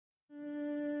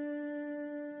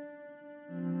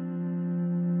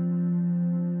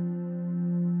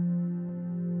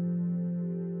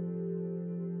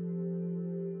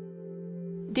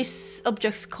This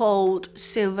object's called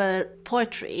Silver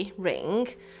Poetry Ring,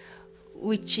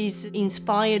 which is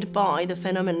inspired by the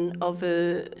phenomenon of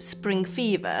spring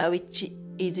fever, which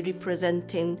is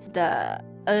representing the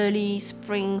early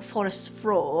spring forest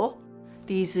floor.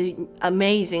 These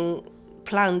amazing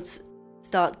plants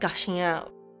start gushing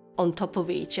out on top of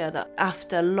each other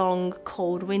after a long,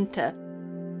 cold winter.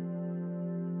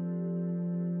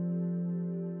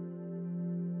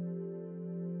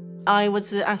 I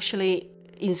was actually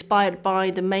inspired by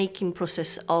the making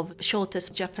process of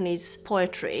shortest Japanese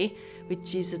poetry,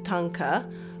 which is a tanka,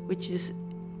 which is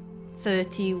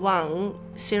 31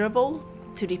 syllable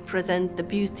to represent the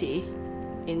beauty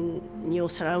in your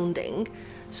surrounding.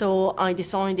 So I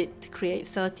decided to create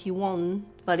 31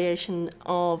 variation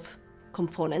of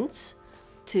components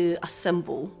to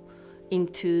assemble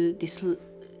into this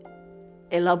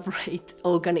elaborate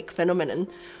organic phenomenon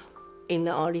in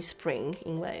the early spring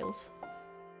in Wales.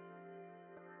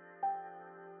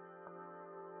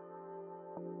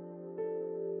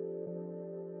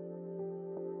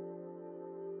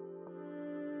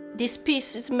 This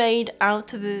piece is made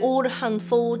out of all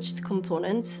hand-forged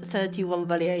components, 31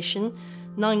 variation,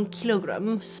 9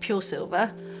 kilograms pure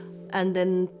silver, and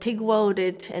then TIG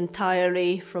welded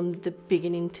entirely from the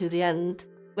beginning to the end.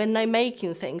 When I'm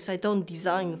making things, I don't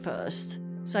design first,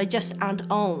 so I just add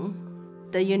on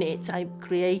the units I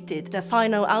created. The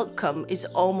final outcome is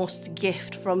almost a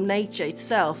gift from nature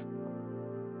itself.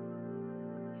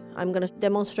 I'm going to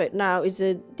demonstrate now.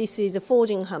 This is a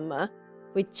forging hammer,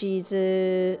 which is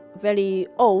very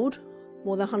old,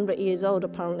 more than 100 years old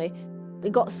apparently.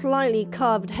 It got slightly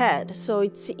curved head, so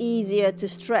it's easier to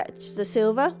stretch the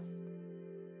silver.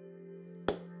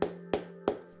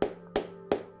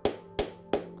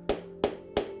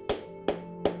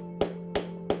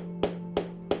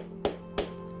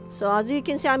 So as you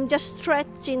can see, I'm just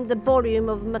stretching the volume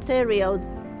of material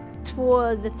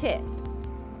towards the tip.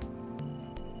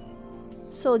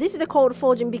 So this is called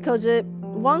forging because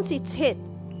once it's hit,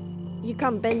 you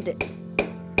can't bend it.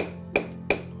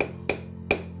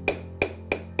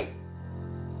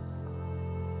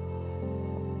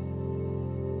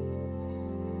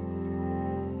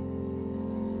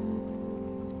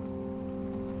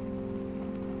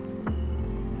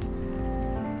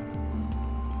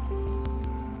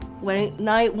 When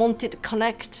I wanted to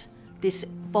connect this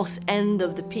both end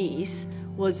of the piece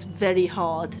was very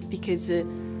hard because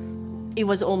it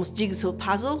was almost jigsaw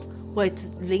puzzle where to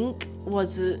link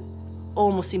was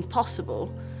almost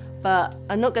impossible. But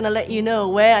I'm not going to let you know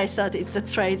where I started. It's the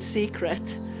trade secret.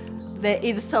 There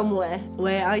is somewhere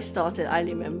where I started, I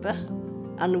remember,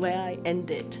 and where I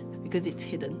ended because it's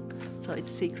hidden, so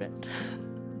it's secret.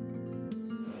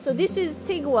 So this is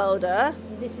TIG welder,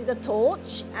 this is the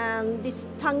torch, and this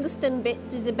tungsten bit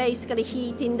is basically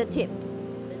heating the tip.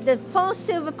 The first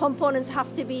silver components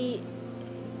have to be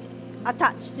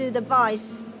attached to the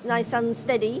vise nice and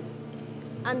steady.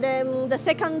 And then the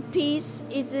second piece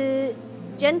is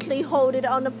gently hold it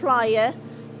on a plier,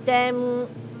 then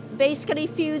basically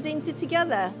fusing it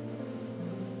together.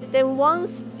 Then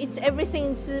once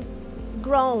everything's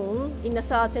grown in a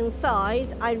certain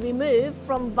size, I remove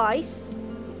from vise,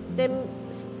 then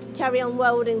carry on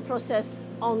welding process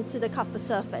onto the copper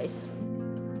surface.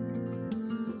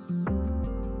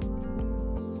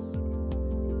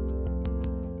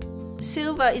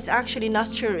 Silver is actually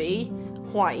naturally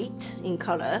white in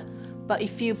color, but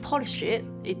if you polish it,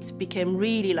 it became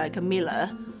really like a mirror.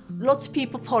 Lots of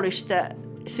people polish the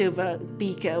silver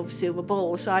beaker of silver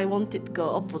bowl, so I wanted to go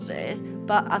opposite,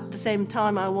 but at the same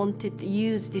time I wanted to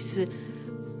use this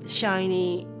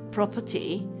shiny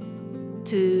property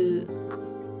to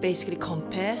basically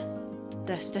compare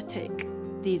the aesthetic.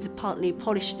 These partly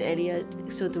polished area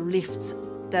sort of lifts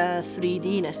the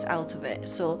 3D-ness out of it,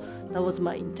 so that was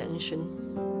my intention.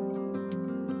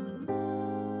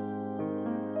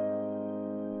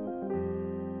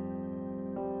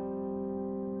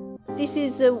 This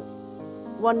is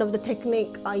one of the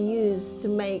techniques I use to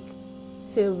make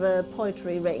silver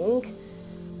poetry ring.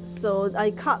 So I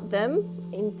cut them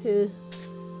into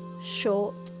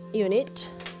short unit.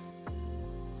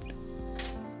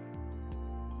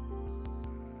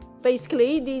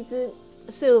 Basically, this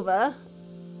silver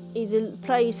is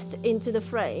placed into the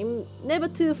frame, never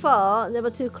too far,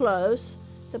 never too close.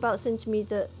 It's about a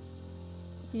centimeter.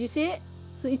 Did you see it?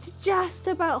 So it's just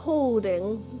about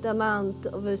holding the amount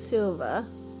of a silver.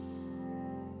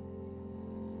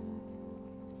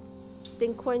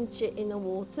 Then quench it in the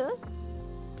water.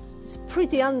 It's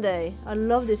pretty handy. I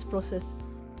love this process.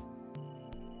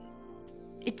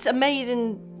 It's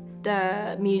amazing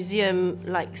the museum,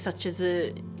 like such as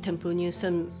Temple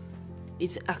Newsam,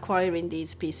 is acquiring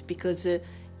these pieces because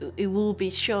it will be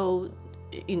shown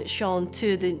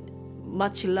to the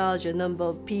much larger number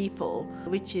of people,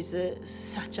 which is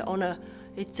such an honor.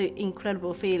 It's an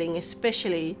incredible feeling,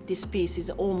 especially this piece is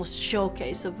almost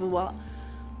showcase of what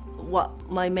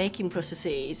my making process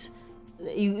is.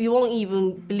 You won't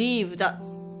even believe that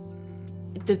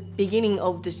the beginning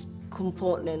of this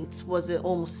component was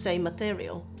almost same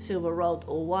material, silver rod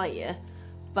or wire,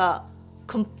 but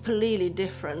completely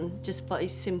different just by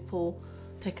simple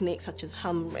techniques such as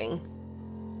hammering.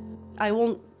 I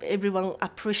want everyone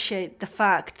appreciate the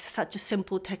fact such a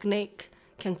simple technique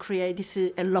can create this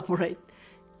elaborate,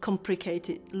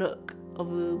 complicated look of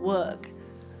work.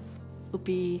 Would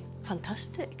be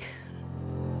fantastic.